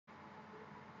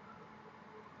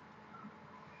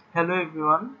Hello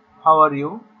everyone, how are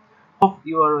you? Hope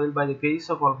you are well by the grace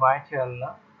of Almighty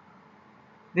Allah.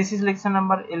 This is lecture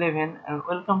number 11 and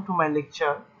welcome to my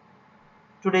lecture,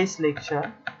 today's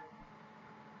lecture.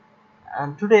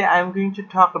 And today I am going to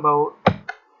talk about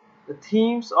the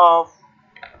themes of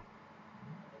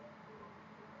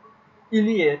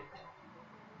Iliad,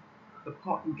 the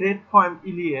great poem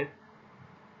Iliad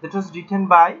that was written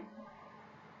by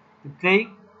the Greek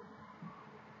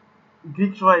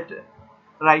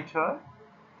writer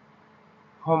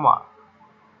Homer.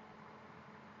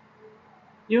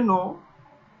 You know,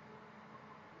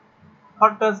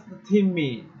 what does the theme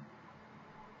mean?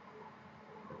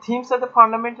 Themes are the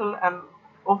fundamental and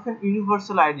often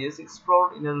universal ideas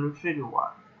explored in a literary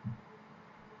work.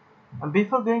 And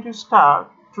before going to start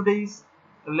today's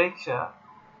lecture,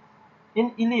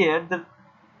 in Iliad, the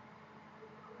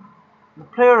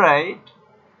playwright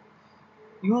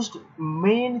used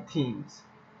many themes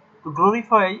to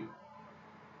glorify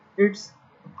its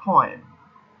poem.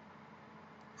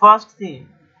 First theme,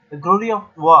 the glory of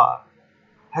war,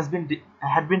 had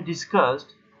been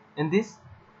discussed in this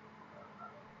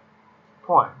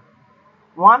poem.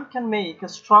 One can make a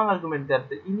strong argument that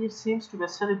the Iliad seems to be a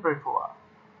celebratory war.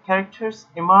 Characters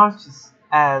emerge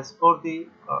as worthy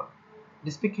or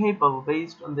despicable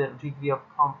based on their degree of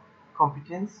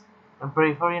competence and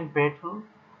bravery in battle.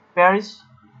 Paris,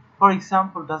 for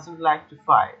example, doesn't like to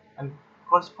fight and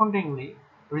correspondingly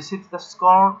receives the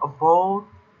scorn of both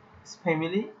his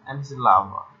family and his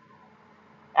lover.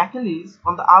 Achilles,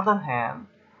 on the other hand,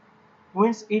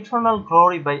 wins eternal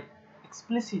glory by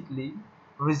explicitly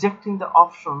rejecting the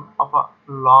option of a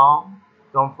long,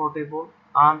 comfortable,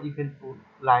 uneventful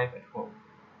life at home.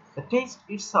 The text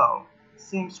itself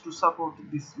seems to support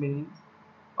this meaning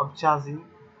of judging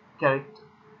character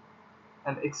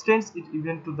and extends it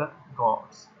even to the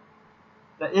gods.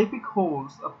 The epic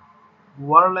holds up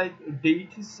warlike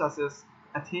deities such as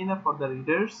Athena for the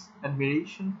reader's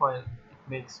admiration, while it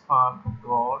makes fun of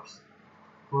gods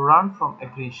who run from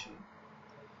aggression.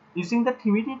 Using the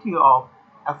timidity of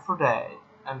Aphrodite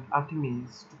and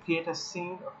Artemis to create a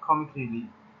scene of comic relief,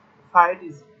 the fight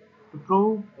is to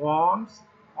prove one's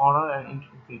honor and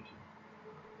integrity,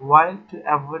 while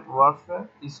to avoid warfare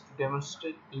is to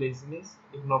demonstrate laziness,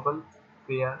 ignoble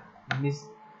fear,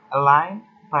 misaligned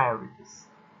priorities.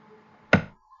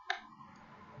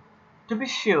 To be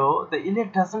sure, the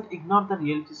Iliad doesn't ignore the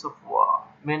realities of war.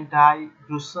 Men die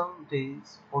gruesome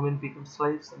deaths, women become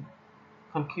slaves and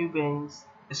concubines,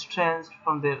 estranged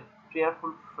from their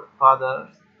prayerful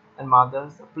fathers and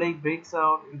mothers. A plague breaks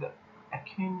out in the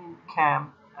Achaean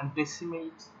camp and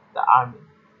decimates the army.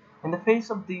 In the face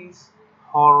of these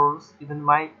horrors, even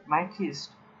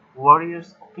mightiest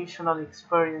warriors occasionally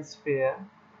experience fear,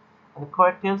 and the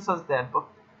poet tells us that both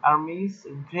armies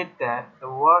regret that the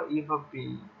war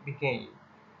began.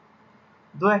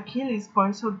 Though Achilles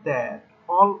points out that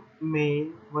all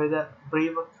men, whether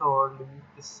brave or cowardly, meet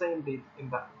the same death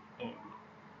in the end,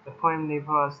 the poem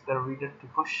never asks the reader to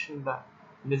question the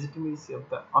legitimacy of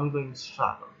the ongoing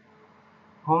struggle.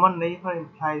 Homer never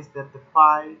implies that the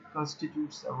fight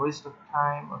constitutes a waste of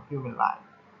time or human life.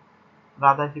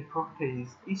 Rather, he portrays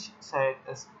each side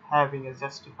as having a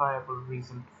justifiable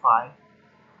reason to fight,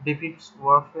 depicts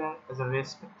warfare as a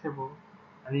respectable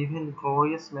and even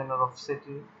glorious manner of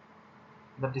settling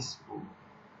the dispute.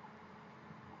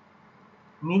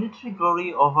 Military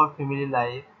glory over family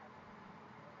life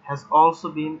has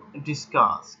also been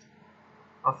discussed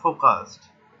or focused.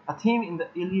 A theme in the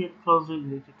Iliad closely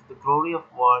related to the glory of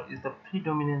war is the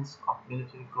predominance of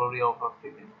military glory over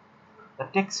family. The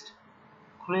text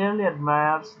clearly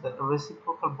admires the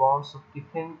reciprocal bonds of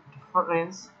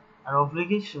difference and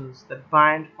obligations that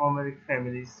bind Homeric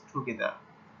families together,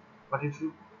 but it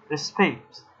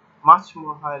respects much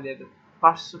more highly the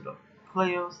pursuit of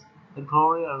chaos, the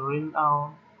glory and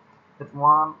renown that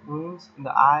one wins in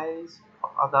the eyes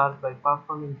of others by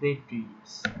performing great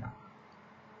deeds.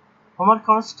 Homer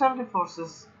constantly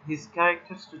forces his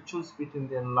characters to choose between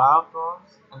their loved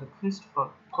ones and the quest for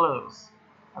clothes,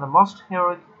 and the most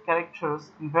heroic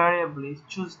characters invariably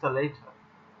choose the latter.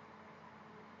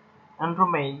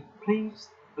 Andromache pleads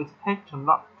with Hector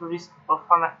not to risk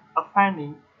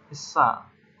orphaning his son,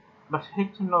 but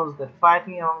Hector knows that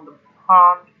fighting among the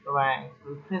front ranks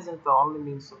represents the only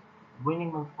means of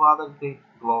winning my father's great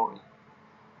glory.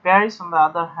 Paris, on the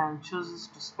other hand, chooses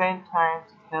to spend time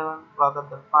with Helen rather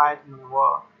than fight in the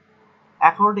war.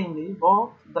 Accordingly,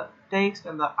 both the text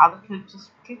and the other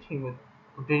characters treat him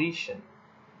with derision.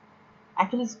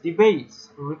 Achilles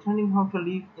debates returning home to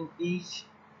live in each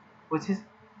with his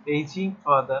aging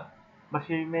father, but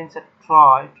he remains at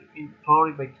Troy to in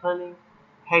glory by killing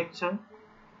Hector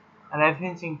and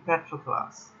avenging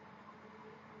Patroclus.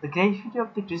 The gravity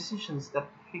of the decisions that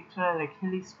Hector and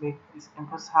Achilles make is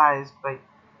emphasized by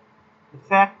the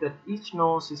fact that each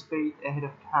knows his fate ahead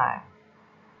of time.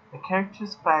 The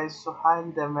characters prize so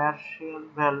highly their martial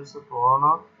values of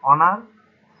honor,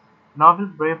 noble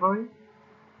bravery,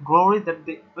 glory that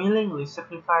they willingly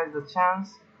sacrifice the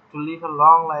chance to live a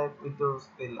long life with those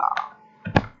they love.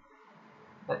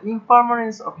 The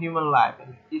impermanence of human life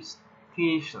and its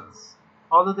creations.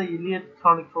 Although the Iliad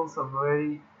chronicles a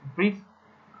very brief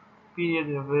period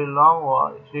in a very long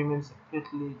war, it remains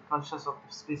acutely conscious of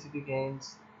the specific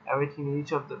ends awaiting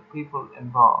each of the people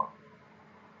involved.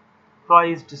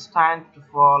 Troy is destined to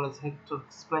fall, as Hector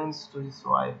explains to his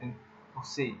wife in Book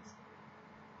 6.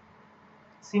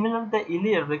 Similarly, the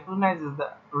Iliad recognizes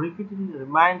the repeatedly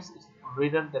reminds its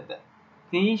reader that the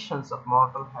creations of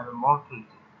mortal have a mortality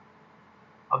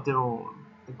of their own.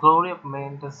 The glory of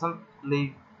men doesn't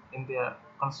live in their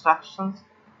constructions,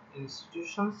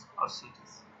 institutions, or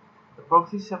cities. The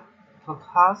prophecy of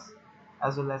Prothas,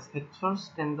 as well as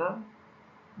Hector's tender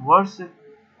words with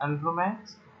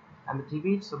Andromache and the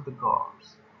debates of the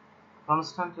gods,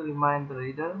 constantly remind the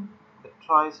reader that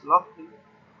Troy's lofty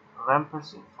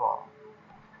ramparts will fall.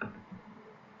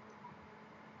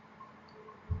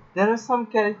 There are some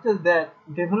characters that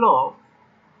develop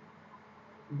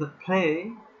the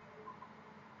play.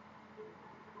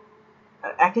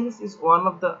 Achilles is one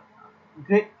of the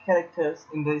great characters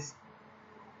in this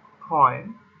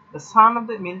poem, the son of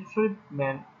the military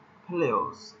man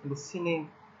Peleus in the scene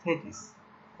Thetis.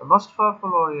 The most powerful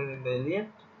warrior in the Iliad,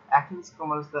 Achilles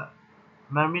commands the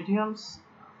Myrmidons,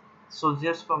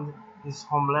 soldiers from his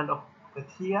homeland of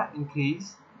Phthia in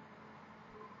Greece.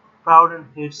 Proud and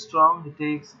headstrong, he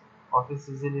takes office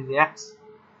easily, reacts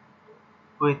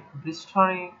with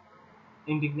blistering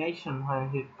indignation when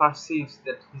he perceives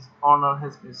that his honor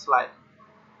has been slighted.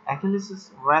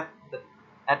 Achilles' wrath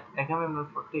at Agamemnon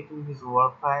for taking his war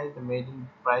prize, the maiden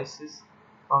prizes,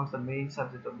 forms the main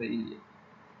subject of the Iliad.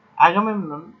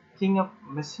 Agamemnon, king of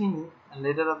Mycenae and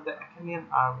leader of the Achaean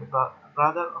army,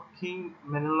 brother of King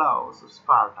Menelaus of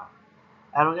Sparta,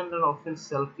 arrogant and often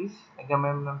selfish,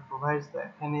 Agamemnon provides the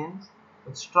Achaeans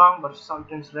with strong but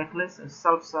sometimes reckless and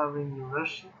self-serving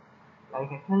leadership.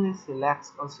 Like Achilles, he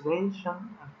lacks consideration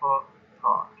and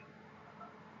forethought.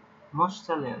 Most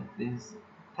salient is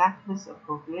tactless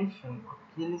appropriation of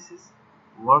Achilles'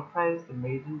 war prize, the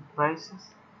maiden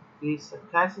prizes, creates a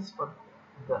crisis for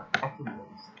the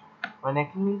Achaeans, when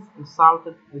Achilles,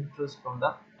 insulted, withdraws from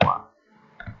the war.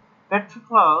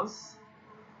 Patroclus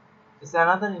is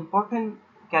another important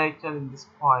character in this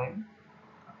poem.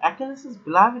 Achilles'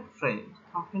 beloved friend,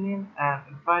 companion, and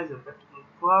advisor, Patroclus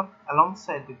grew up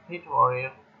alongside the great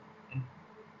warrior in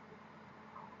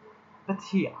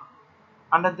Phthia,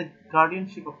 under the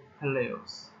guardianship of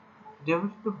Peleus.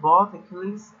 Devoted to both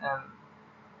Achilles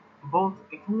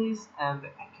and the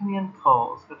Achaean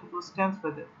cause, Patroclus stands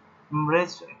by the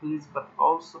embraced Achilles but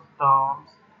also dons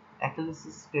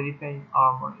Achilles' terrifying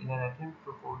armor in an attempt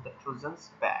to hold the Trojans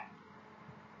back.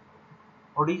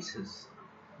 Odysseus,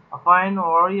 a fine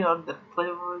warrior, the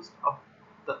cleverest of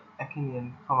the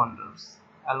Achaean commanders,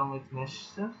 along with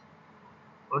Nestor.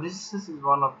 Odysseus is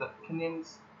one of the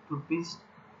Achaeans' two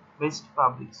best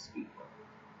public speakers.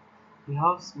 He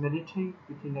helps mediate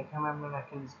between Agamemnon and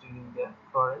Achilles during their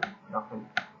quarrel and often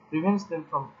prevents them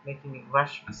from making a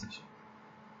rash decision.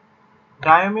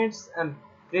 Diomedes and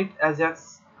great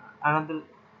Ajax, another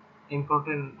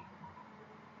important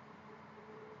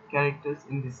characters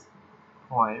in this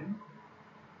poem.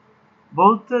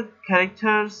 Both the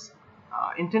characters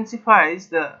intensifies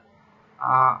the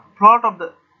plot of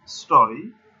the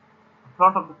story,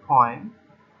 plot of the poem.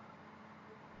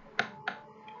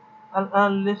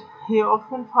 He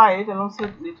often fight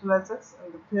alongside little Ajax,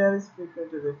 and the pair is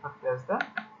frequently referred to as the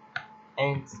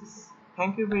Aensis.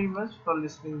 Thank you very much for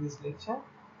listening to this lecture.